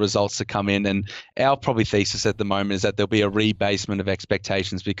announcement for the results to come in, and our probably thesis at the moment is that there'll be a rebasement of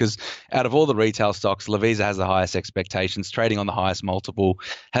expectations, because out of all the retail stocks, Lovisa has the highest expectations, trading on the highest multiple,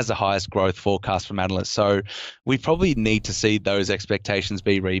 has the highest growth forecast from analysts. So we probably need to see those expectations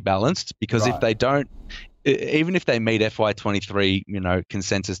be rebalanced, because if they don't, even if they meet FY23,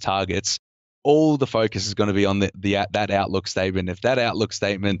 consensus targets, all the focus is going to be on that outlook statement. If that outlook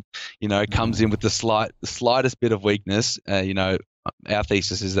statement, comes in with the slightest bit of weakness, our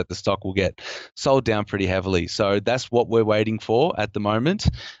thesis is that the stock will get sold down pretty heavily. So that's what we're waiting for at the moment.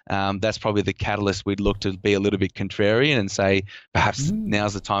 That's probably the catalyst. We'd look to be a little bit contrarian and say perhaps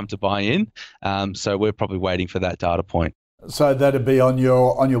now's the time to buy in. So we're probably waiting for that data point. So that'd be on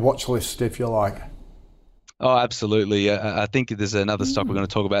your watch list, if you like. Oh, absolutely. I think there's another stock we're going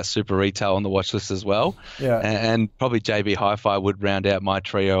to talk about, Super Retail, on the watch list as well. Yeah. And probably JB Hi-Fi would round out my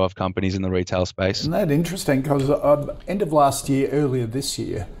trio of companies in the retail space. Isn't that interesting? Because end of last year, earlier this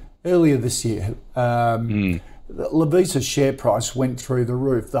year, Lovisa's share price went through the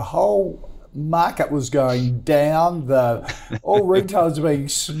roof. The whole market was going down. All retailers were being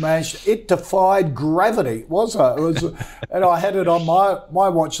smashed. It defied gravity, wasn't it? And I had it on my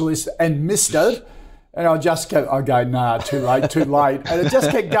watch list and missed it. And I just kept, nah, too late. And it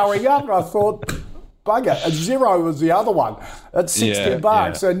just kept going up. And I thought, bugger, Xero was the other one at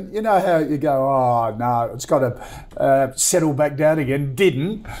 $60. Yeah. And you know how you go, oh, no, it's got to settle back down again.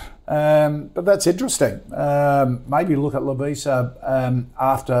 Didn't. But that's interesting. Maybe look at Lovisa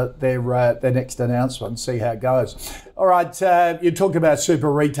after their next announcement, see how it goes. All right, you talked about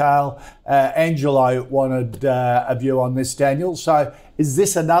Super Retail. Angelo wanted a view on this, Daniel. So is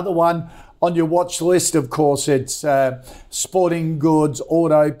this another one on your watch list? Of course, it's Sporting Goods,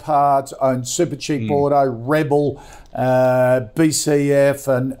 Auto Parts, owned Supercheap Auto, Rebel, BCF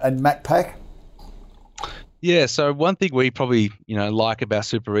and Macpac. Yeah, so one thing we probably, like about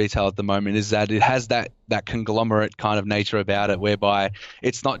Super Retail at the moment is that it has that conglomerate kind of nature about it, whereby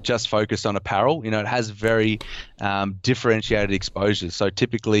it's not just focused on apparel. It has very differentiated exposures. So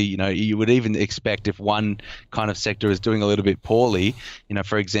typically, you would even expect if one kind of sector is doing a little bit poorly,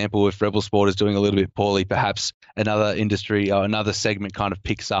 for example, if Rebel Sport is doing a little bit poorly, perhaps another industry or another segment kind of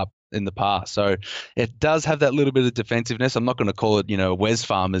picks up in the past. So it does have that little bit of defensiveness. I'm not going to call it,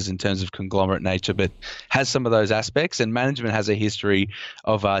 Wesfarmers in terms of conglomerate nature, but has some of those aspects. And management has a history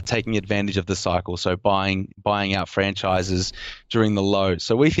of taking advantage of the cycle, so buying out franchises during the low.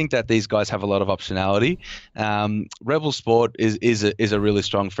 So we think that these guys have a lot of optionality. Rebel Sport is a really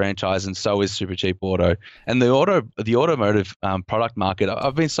strong franchise, and so is Supercheap Auto. And the automotive product market,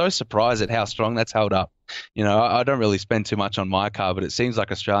 I've been so surprised at how strong that's held up. I don't really spend too much on my car, but it seems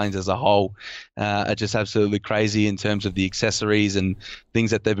like Australians as a whole are just absolutely crazy in terms of the accessories and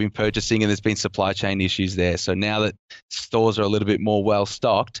things that they've been purchasing, and there's been supply chain issues there. So now that stores are a little bit more well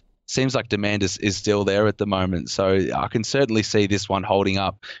stocked, seems like demand is still there at the moment. So I can certainly see this one holding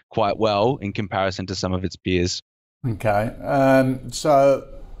up quite well in comparison to some of its peers. Okay. So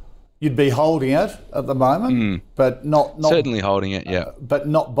you'd be holding it at the moment, but not certainly holding it, yeah. But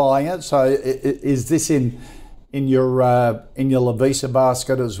not buying it. So is this in your Lovisa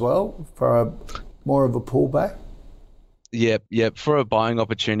basket as well for more of a pullback? Yep. For a buying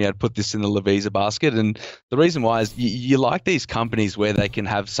opportunity, I'd put this in the Lovisa basket. And the reason why is you like these companies where they can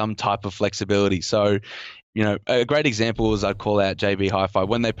have some type of flexibility. So, a great example is I'd call out JB Hi-Fi.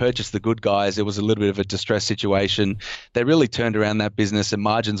 When they purchased the Good Guys, it was a little bit of a distressed situation. They really turned around that business, and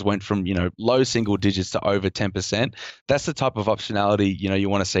margins went from, low single digits to over 10%. That's the type of optionality, you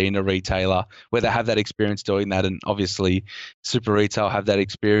want to see in a retailer where they have that experience doing that. And obviously Super Retail have that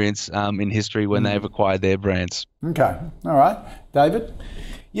experience in history when they've acquired their brands. Okay. All right. David?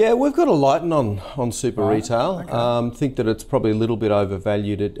 Yeah, we've got a lighten on Super Retail. Okay. Think that it's probably a little bit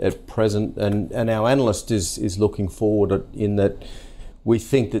overvalued at present, and our analyst is looking forward in that we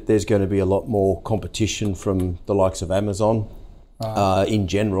think that there's going to be a lot more competition from the likes of Amazon in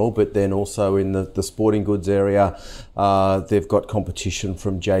general, but then also in the sporting goods area, they've got competition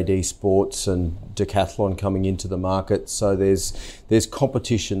from JD Sports and Decathlon coming into the market. So there's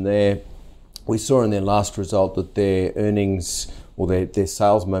competition there. We saw in their last result that their earnings or their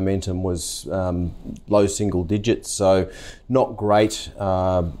sales momentum was low single digits, so not great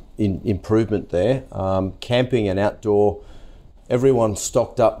in improvement there. Camping and outdoor, everyone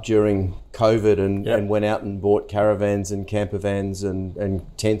stocked up during COVID and went out and bought caravans and camper vans and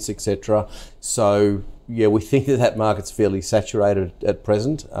tents, etc. So we think that market's fairly saturated at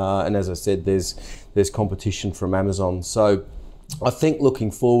present, and as I said, there's competition from Amazon. So I think looking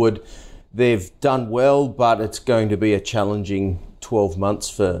forward, they've done well, but it's going to be a challenging 12 months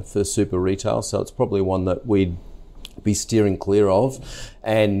for Super Retail, so it's probably one that we'd be steering clear of.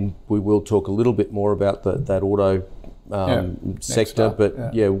 And we will talk a little bit more about that auto sector,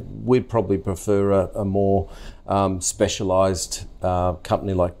 but we'd probably prefer a more specialised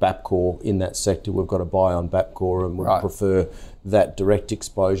company like Bapcor in that sector. We've got a buy on Bapcor, and we'd prefer that direct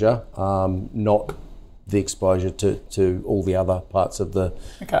exposure, not the exposure to all the other parts of the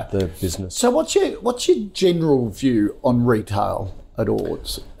business. So what's your general view on retail at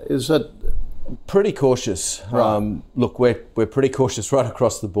Ords? Is it pretty cautious? Right. Look, we're pretty cautious right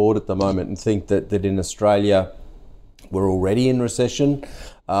across the board at the moment, and think that in Australia we're already in recession,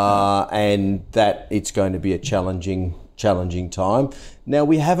 and that it's going to be a challenging time. Now,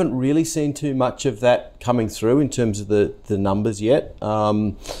 we haven't really seen too much of that coming through in terms of the numbers yet.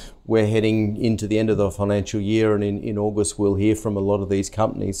 we're heading into the end of the financial year, and in August we'll hear from a lot of these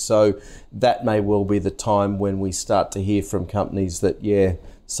companies. So that may well be the time when we start to hear from companies that,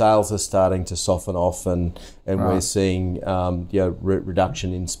 sales are starting to soften off, and we're seeing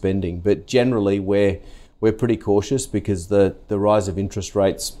reduction in spending. But generally we're pretty cautious because the rise of interest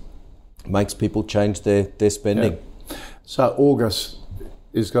rates makes people change their spending. Yeah. So August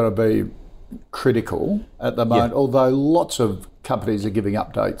is going to be critical at the moment, although lots of companies are giving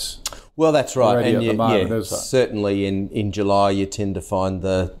updates. Well, that's right, and certainly in July you tend to find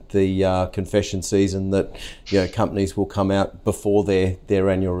the confession season that companies will come out before their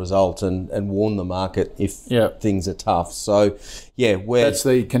annual result and warn the market if things are tough. So that's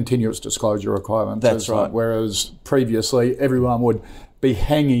the continuous disclosure requirement. That's right. Whereas previously everyone would be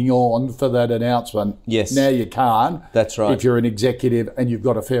hanging on for that announcement. Yes. Now you can't. That's right. If you're an executive and you've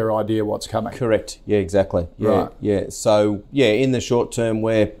got a fair idea what's coming. Correct. Yeah, exactly. Yeah. Right. Yeah. So in the short term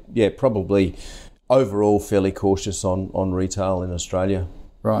we're probably overall fairly cautious on retail in Australia.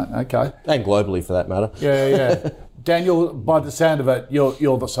 Right, okay. And globally for that matter. Yeah. Daniel, by the sound of it,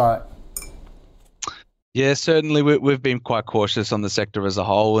 you're the same. Yeah, certainly we've been quite cautious on the sector as a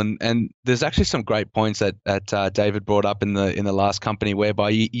whole, and there's actually some great points that David brought up in the last company,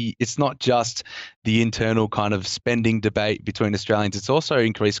 whereby it's not just the internal kind of spending debate between Australians, it's also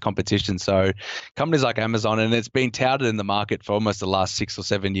increased competition. So companies like Amazon, and it's been touted in the market for almost the last 6 or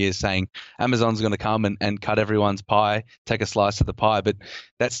 7 years, saying Amazon's going to come and cut everyone's pie, take a slice of the pie, but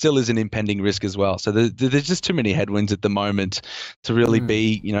that still is an impending risk as well. So there's just too many headwinds at the moment to really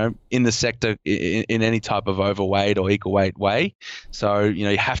be, in the sector in any type of overweight or equal weight way. So,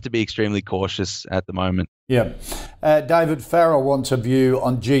 you have to be extremely cautious at the moment. Yeah. David Farrell wants a view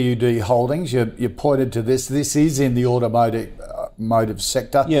on GUD Holdings. You pointed to this. This is in the automotive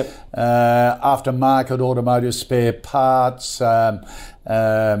sector. Yep. Aftermarket automotive spare parts,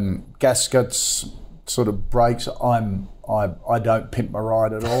 gaskets, sort of brakes. I don't pimp my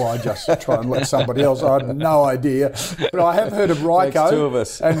ride at all. I just try and let somebody else. I have no idea. But I have heard of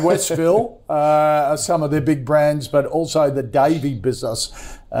Ryco and Westville, some of their big brands, but also the Davey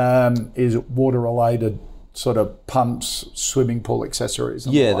business is water-related sort of pumps, swimming pool accessories.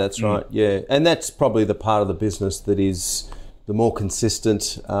 Yeah, that's right. Yeah, and that's probably the part of the business that is the more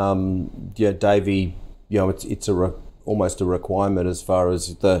consistent. Davey, it's almost a requirement as far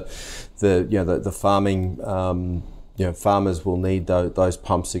as the farming. Farmers will need those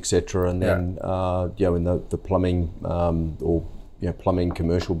pumps, etc., and then in the plumbing or plumbing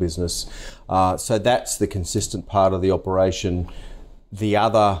commercial business. So that's the consistent part of the operation. The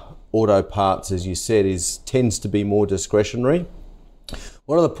other auto parts, as you said, tends to be more discretionary.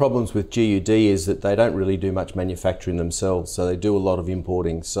 One of the problems with GUD is that they don't really do much manufacturing themselves, so they do a lot of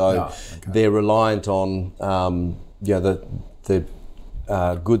importing. So they're reliant on the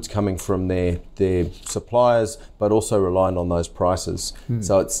goods coming from their suppliers, but also reliant on those prices.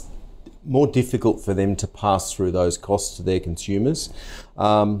 So it's more difficult for them to pass through those costs to their consumers.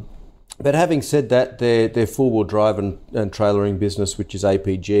 But having said that, their four-wheel drive and trailering business, which is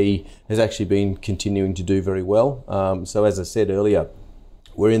APG, has actually been continuing to do very well. So as I said earlier,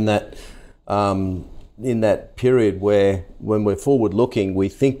 we're in that period where when we're forward-looking, we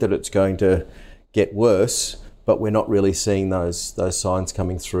think that it's going to get worse, but we're not really seeing those signs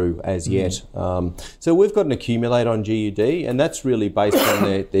coming through as yet. So we've got an accumulate on GUD, and that's really based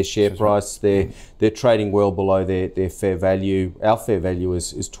on their share price. They're trading well below their fair value. Our fair value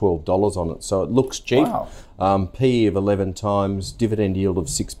is $12 on it, so it looks cheap. Wow. PE of 11 times, dividend yield of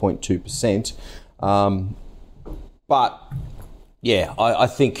 6.2%. But yeah, I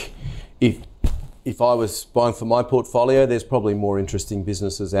think if I was buying for my portfolio, there's probably more interesting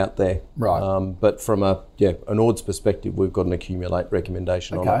businesses out there. Right. But from an odds perspective, we've got an accumulate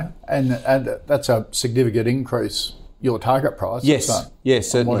recommendation on it. Okay, and that's a significant increase, your target price. Yes,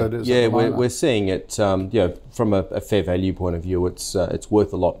 certainly. What it is we're seeing it. From a fair value point of view, it's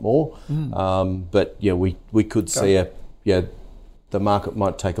worth a lot more. But we could see the market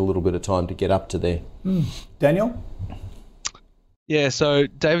might take a little bit of time to get up to there. Daniel? Yeah, so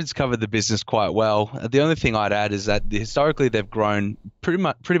David's covered the business quite well. The only thing I'd add is that historically they've grown pretty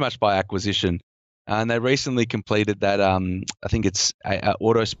much by acquisition. And they recently completed that, I think it's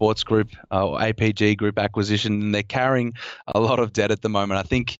Auto Sports Group or APG Group acquisition, and they're carrying a lot of debt at the moment. I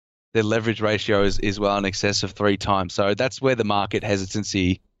think their leverage ratio is well in excess of 3 times. So that's where the market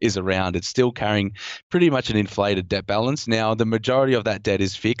hesitancy is around. It's still carrying pretty much an inflated debt balance. Now, the majority of that debt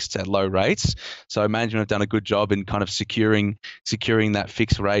is fixed at low rates. So management have done a good job in kind of securing that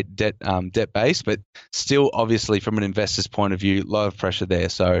fixed rate debt base, but still, obviously, from an investor's point of view, a lot of pressure there.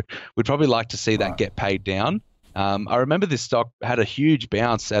 So we'd probably like to see that get paid down I remember this stock had a huge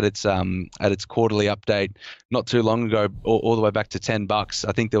bounce at its quarterly update not too long ago, all the way back to $10.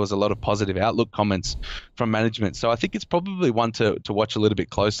 I think there was a lot of positive outlook comments from management. So I think it's probably one to watch a little bit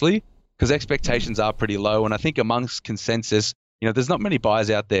closely, because expectations are pretty low. And I think amongst consensus, there's not many buyers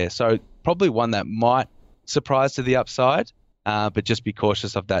out there. So probably one that might surprise to the upside, but just be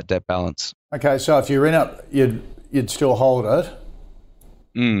cautious of that debt balance. Okay, so if you're in it, you'd still hold it.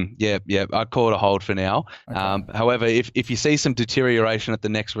 Yeah. I'd call it a hold for now. Okay. However, if you see some deterioration at the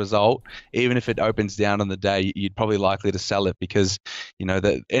next result, even if it opens down on the day, you'd probably likely to sell it, because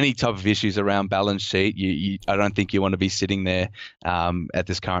any type of issues around balance sheet, I don't think you want to be sitting there at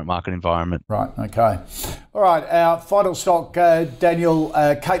this current market environment. Right. Okay. All right. Our final stock, Daniel.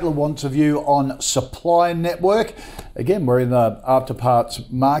 Caitlin wants a view on Supply Network. Again, we're in the after parts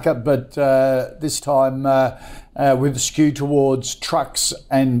market, but this time with a skew towards trucks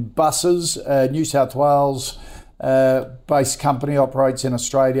and buses. New South Wales based company, operates in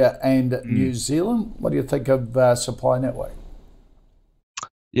Australia and New Zealand. What do you think of Supply Network?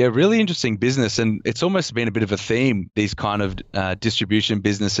 Yeah, really interesting business, and it's almost been a bit of a theme, these kind of distribution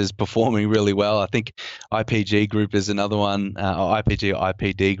businesses performing really well. I think IPG Group is another one, or IPG or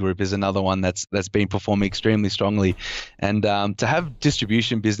IPD Group is another one that's been performing extremely strongly. And to have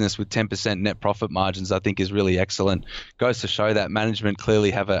distribution business with 10% net profit margins, I think is really excellent. Goes to show that management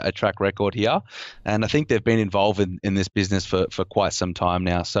clearly have a track record here. And I think they've been involved in this business for quite some time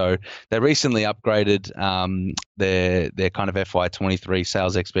now. So they recently upgraded their kind of FY23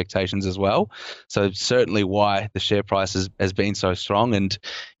 sales expectations as well. So certainly why the share price has been so strong. And,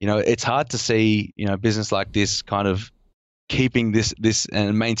 it's hard to see, a business like this kind of keeping this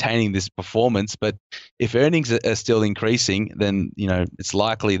and maintaining this performance. But if earnings are still increasing, then, it's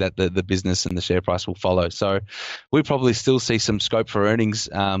likely that the business and the share price will follow. So we probably still see some scope for earnings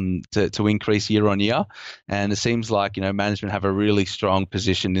to increase year on year. And it seems like, management have a really strong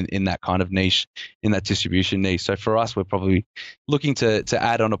position in that kind of niche, in that distribution niche. So for us, we're probably looking to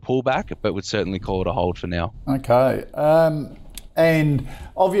add on a pullback, but would certainly call it a hold for now. Okay. And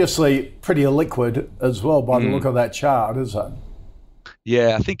obviously pretty illiquid as well by the look of that chart, isn't it?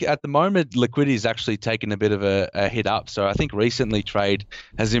 Yeah, I think at the moment liquidity is actually taken a bit of a hit up. So I think recently trade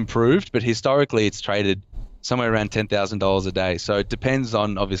has improved, but historically it's traded somewhere around $10,000 a day. So it depends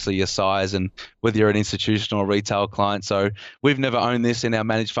on obviously your size and whether you're an institutional or retail client. So we've never owned this in our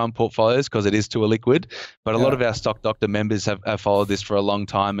managed fund portfolios because it is too illiquid, but a lot of our Stock Doctor members have followed this for a long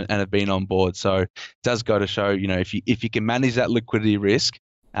time and have been on board. So it does go to show, if you can manage that liquidity risk,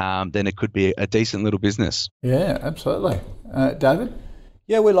 then it could be a decent little business. Yeah, absolutely. David?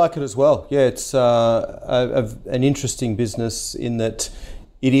 Yeah, we like it as well. Yeah, it's an interesting business in that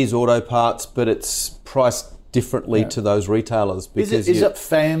it is auto parts, but it's priced differently to those retailers. Because is it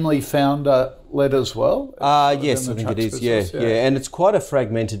family founder led as well? Yes, I think it is. Yeah, and it's quite a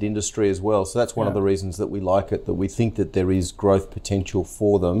fragmented industry as well. So that's one of the reasons that we like it. That we think that there is growth potential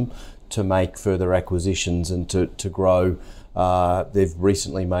for them to make further acquisitions and to grow. They've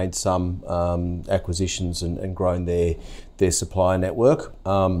recently made some acquisitions and grown their supply network.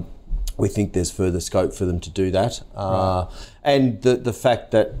 We think there's further scope for them to do that. And the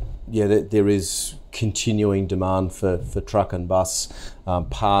fact that that there is continuing demand for truck and bus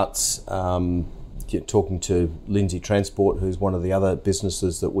parts. Talking to Lindsay Transport, who's one of the other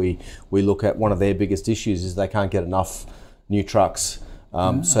businesses that we look at, one of their biggest issues is they can't get enough new trucks.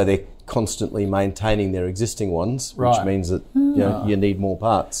 So they're constantly maintaining their existing ones, which means that you need more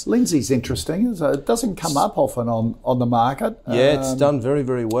parts. Lindsay's interesting. It doesn't come up often on the market. Yeah, it's done very,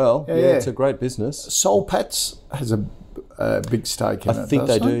 very well. Yeah, it's a great business. Soul Patts has a big stake in it. I think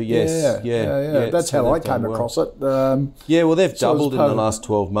they do, yes. Yeah. That's how I came across it. They've doubled in the last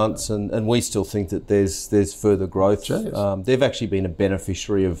 12 months, and we still think that there's further growth. They've actually been a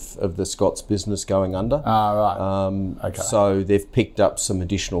beneficiary of the Scott's business going under. Okay. So they've picked up some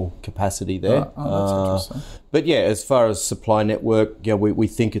additional capacity there. That's interesting. But as far as Supply Network, we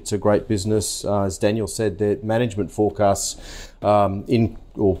think it's a great business. As Daniel said, their management forecasts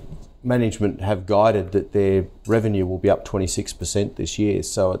management have guided that their revenue will be up 26% this year.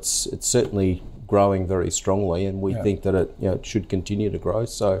 So it's certainly growing very strongly, and we think that it should continue to grow.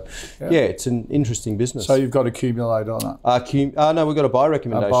 So it's an interesting business. So you've got accumulate on it. No, we've got a buy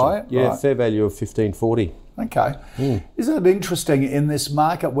recommendation. A buy? Right. Fair value of $15.40. Okay. Isn't it interesting in this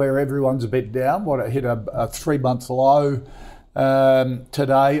market where everyone's a bit down? It hit a 3-month low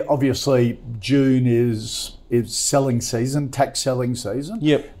today. Obviously, June is is selling season, tax selling season.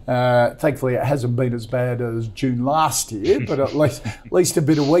 Yep. Thankfully, it hasn't been as bad as June last year, but at least a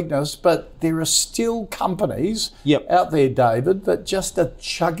bit of weakness. But there are still companies out there, David, that just are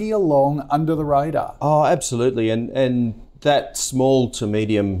chugging along under the radar. Oh, absolutely. And that small to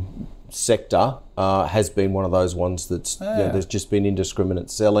medium sector has been one of those ones that's there's just been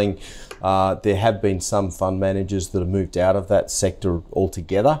indiscriminate selling. There have been some fund managers that have moved out of that sector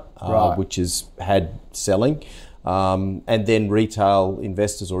altogether, which has had selling. And then retail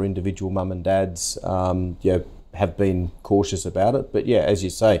investors or individual mum and dads have been cautious about it. But as you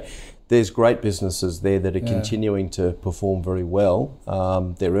say, there's great businesses there that are continuing to perform very well.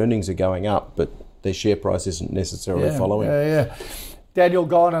 Their earnings are going up, but their share price isn't necessarily following. Daniel,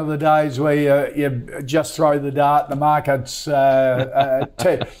 gone are the days where you just throw the dart and the market's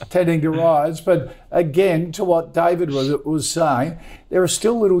tending to rise. But again, to what David was saying, there are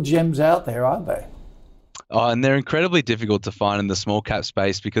still little gems out there, aren't there? Oh, and they're incredibly difficult to find in the small cap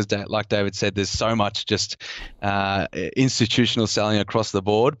space because, like David said, there's so much just institutional selling across the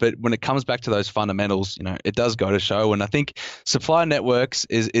board. But when it comes back to those fundamentals, it does go to show. And I think Supply Networks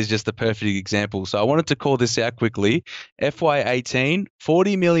is just the perfect example. So I wanted to call this out quickly. FY18,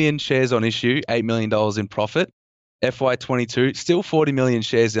 40 million shares on issue, $8 million in profit. FY22, still 40 million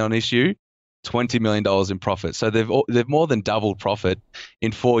shares on issue, $20 million in profit. So they've more than doubled profit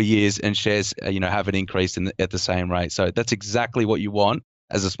in 4 years, and shares haven't increased at the same rate. So that's exactly what you want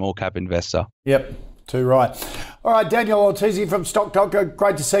as a small cap investor. Yep, too right. All right, Daniel Ortiz from Stock Talker.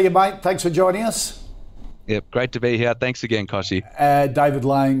 Great to see you, mate. Thanks for joining us. Yep, great to be here. Thanks again, Koshi. David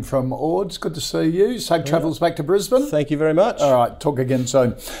Lane from Ords. Good to see you. Safe travels back to Brisbane. Thank you very much. All right, talk again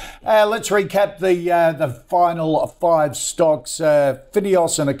soon. Let's recap the final 5 stocks.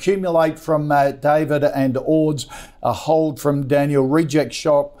 Fineos and Accumulate from David and Ords. A hold from Daniel. Reject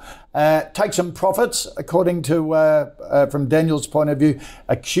Shop. Take some profits, according to from Daniel's point of view.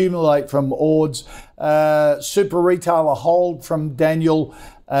 Accumulate from Ords. Super Retail, a hold from Daniel.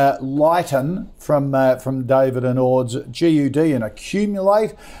 Lighten from David and Ords. GUD and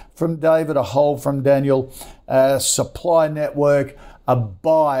Accumulate from David, a hold from Daniel. Supply Network, a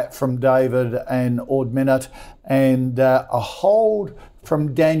buy from David and Ord Minnett, and a hold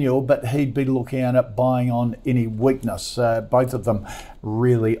from Daniel, but he'd be looking at buying on any weakness. Both of them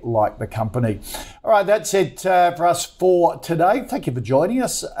really like the company. All right, that's it for us for today. Thank you for joining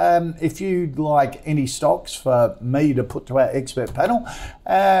us. If you'd like any stocks for me to put to our expert panel,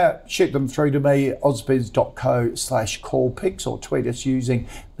 shoot them through to me, ausbiz.co/callpicks, or tweet us using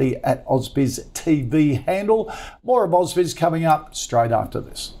the @AusbizTV handle. More of Ausbiz coming up straight after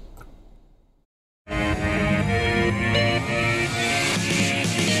this.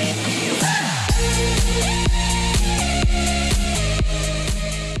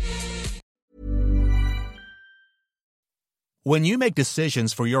 When you make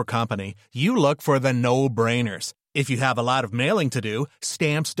decisions for your company, you look for the no-brainers. If you have a lot of mailing to do,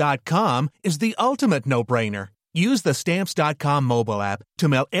 Stamps.com is the ultimate no-brainer. Use the Stamps.com mobile app to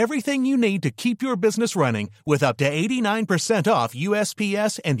mail everything you need to keep your business running with up to 89% off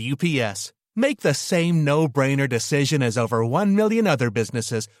USPS and UPS. Make the same no-brainer decision as over 1 million other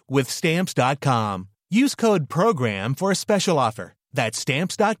businesses with Stamps.com. Use code PROGRAM for a special offer. That's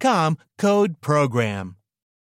Stamps.com, code PROGRAM.